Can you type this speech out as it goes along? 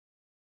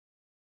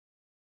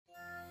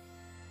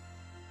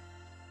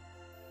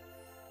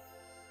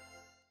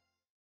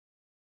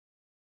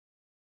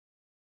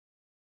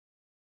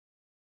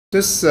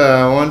Just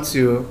want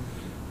to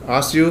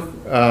ask you,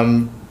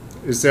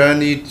 is there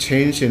any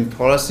change in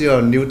policy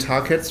or new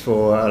targets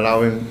for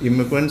allowing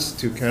immigrants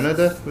to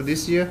Canada for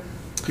this year?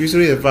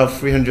 Usually about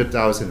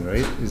 300,000,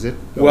 right? Is it?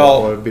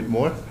 Well, or a bit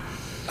more?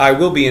 I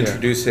will be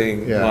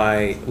introducing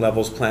my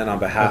levels plan on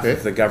behalf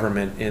of the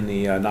government in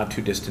the not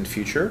too distant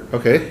future.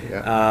 Okay.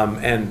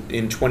 And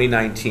in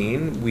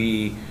 2019,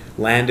 we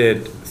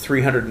landed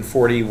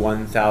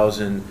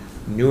 341,000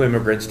 new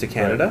immigrants to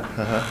Canada.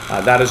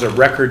 Right. That is a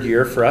record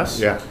year for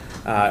us. Yeah.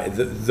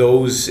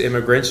 Those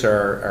immigrants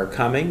are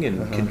coming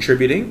and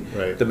contributing.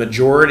 Right. The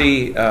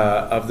majority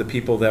of the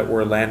people that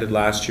were landed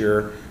last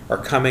year are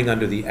coming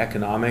under the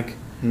economic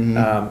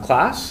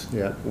class,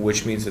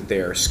 which means that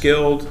they are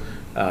skilled,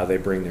 they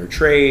bring their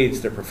trades,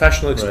 their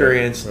professional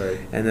experience,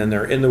 and then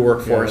they're in the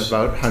workforce.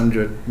 Yeah, about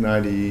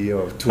 190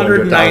 or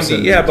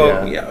 200,000.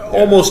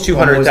 Almost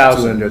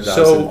 200,000.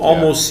 So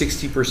almost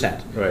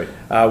 60%, right.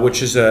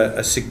 Which is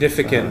a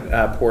significant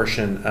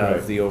portion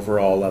of the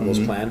overall levels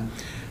plan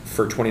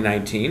for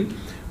 2019.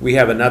 We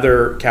have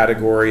another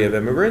category of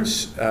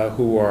immigrants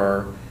who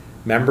are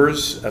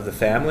members of the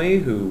family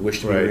who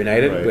wish to be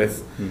reunited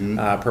with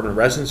permanent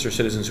residents or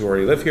citizens who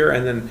already live here.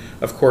 And then,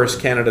 of course,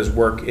 Canada's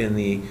work in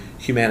the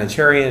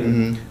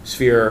humanitarian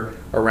sphere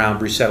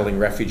around resettling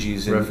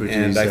refugees.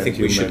 And I think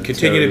we should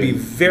continue to be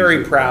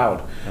very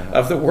proud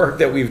of the work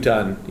that we've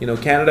done. You know,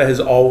 Canada has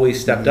always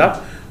stepped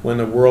up when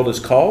the world is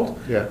called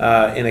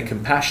in a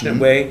compassionate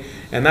way.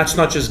 And that's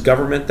not just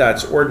government,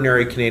 that's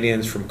ordinary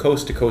Canadians from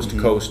coast to coast to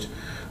coast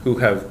who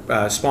have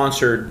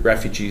sponsored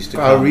refugees to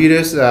come. Our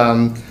readers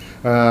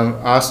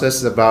asked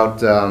us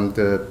about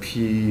the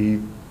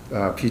PGP,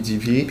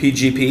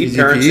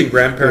 Parents and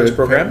Grandparents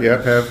Program.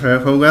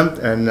 Parent Program.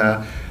 And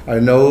I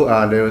know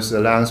there was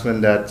an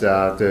announcement that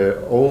the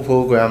old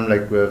program,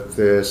 like with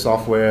the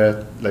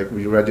software, like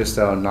we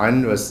register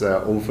online, was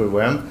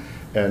overwhelmed.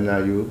 And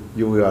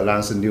you will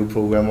announce a new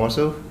program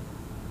also?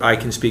 I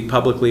can speak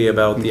publicly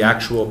about the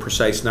actual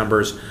precise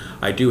numbers.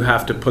 I do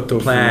have to put the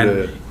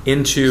plan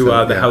into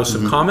the House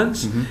of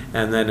Commons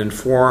and then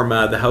inform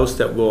the House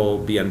that we'll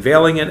be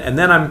unveiling it. And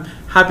then I'm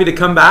happy to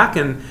come back,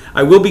 and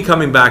I will be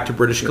coming back to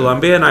British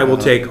Columbia, and I will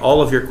take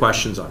all of your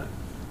questions on it.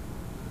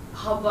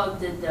 How about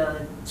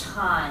the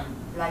time,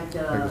 like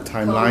the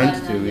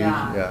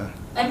timeline?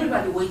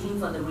 Everybody waiting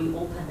for the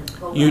reopened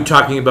program. You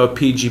talking about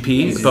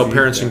PGP, about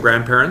parents and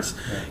grandparents?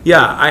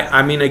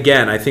 I mean,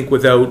 again, I think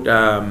without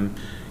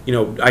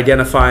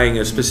identifying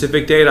a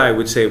specific date, I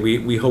would say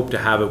we hope to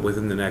have it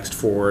within the next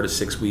 4 to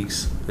 6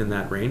 weeks, in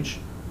that range.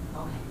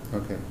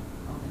 Okay,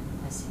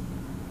 I see.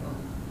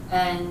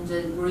 And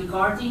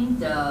regarding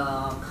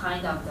the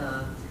kind of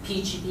the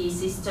PGP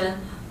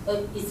system,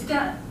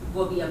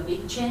 will be a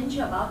big change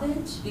about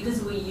it,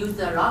 because we used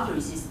the lottery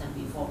system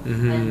before,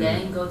 and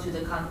then go to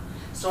the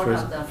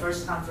of the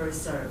first come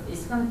first serve.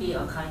 It's going to be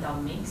a kind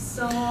of mix,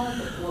 so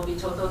it will be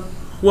total.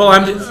 Well,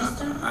 I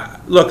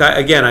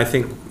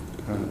think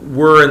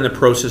we're in the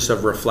process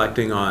of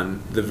reflecting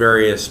on the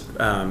various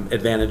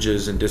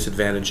advantages and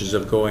disadvantages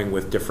of going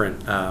with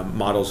different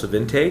models of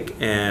intake,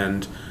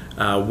 and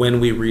when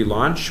we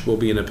relaunch, we'll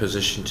be in a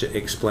position to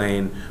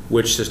explain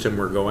which system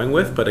we're going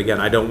with. But again,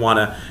 I don't want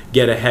to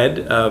get ahead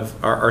of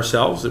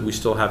ourselves, that we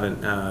still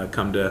haven't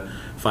come to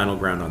final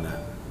ground on that.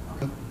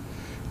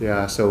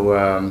 Yeah,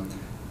 so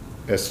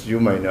as you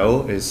might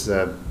know, is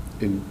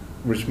in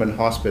Richmond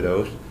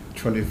Hospital,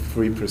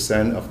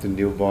 23% of the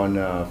newborn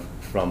are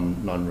from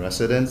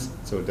non-residents,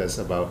 so that's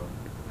about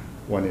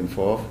 1 in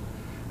 4,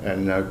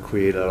 and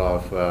create a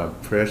lot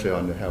of pressure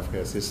on the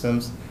healthcare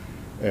systems.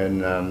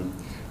 And I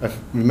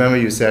remember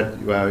you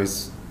said, well,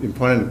 it's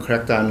important to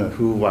crack down on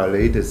who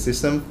violate the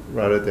system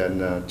rather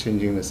than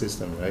changing the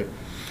system, right?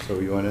 So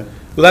you want to?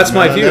 Well, that's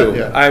my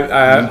view.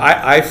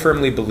 I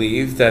firmly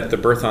believe that the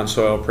birth on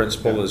soil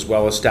principle is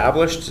well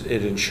established.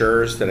 It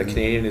ensures that a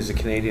Canadian is a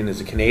Canadian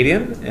is a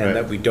Canadian, and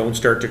that we don't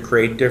start to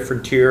create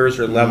different tiers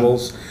or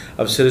levels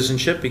of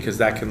citizenship, because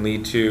that can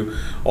lead to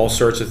all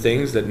sorts of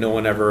things that no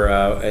one ever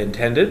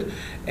intended.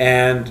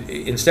 And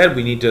instead,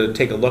 we need to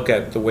take a look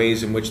at the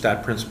ways in which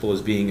that principle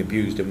is being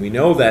abused. And we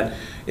know that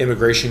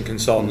immigration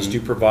consultants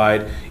do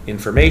provide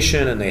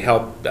information, and they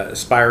help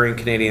aspiring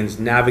Canadians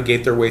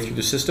navigate their way through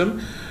the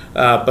system.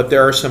 But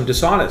there are some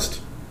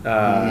dishonest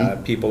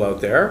people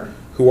out there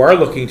who are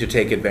looking to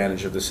take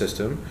advantage of the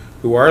system,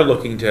 who are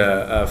looking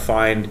to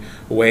find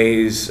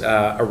ways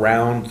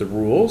around the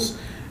rules.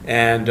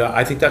 And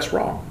I think that's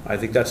wrong. I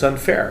think that's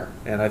unfair.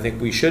 And I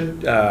think we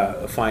should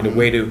find a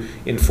way to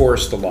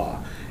enforce the law.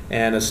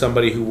 And as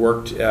somebody who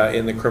worked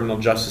in the criminal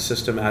justice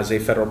system as a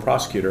federal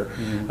prosecutor,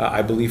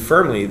 I believe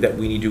firmly that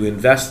we need to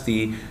invest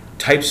the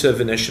types of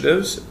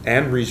initiatives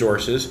and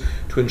resources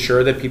to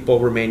ensure that people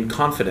remain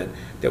confident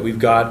that we've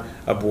got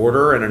a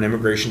border and an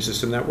immigration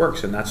system that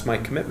works. And that's my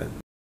commitment.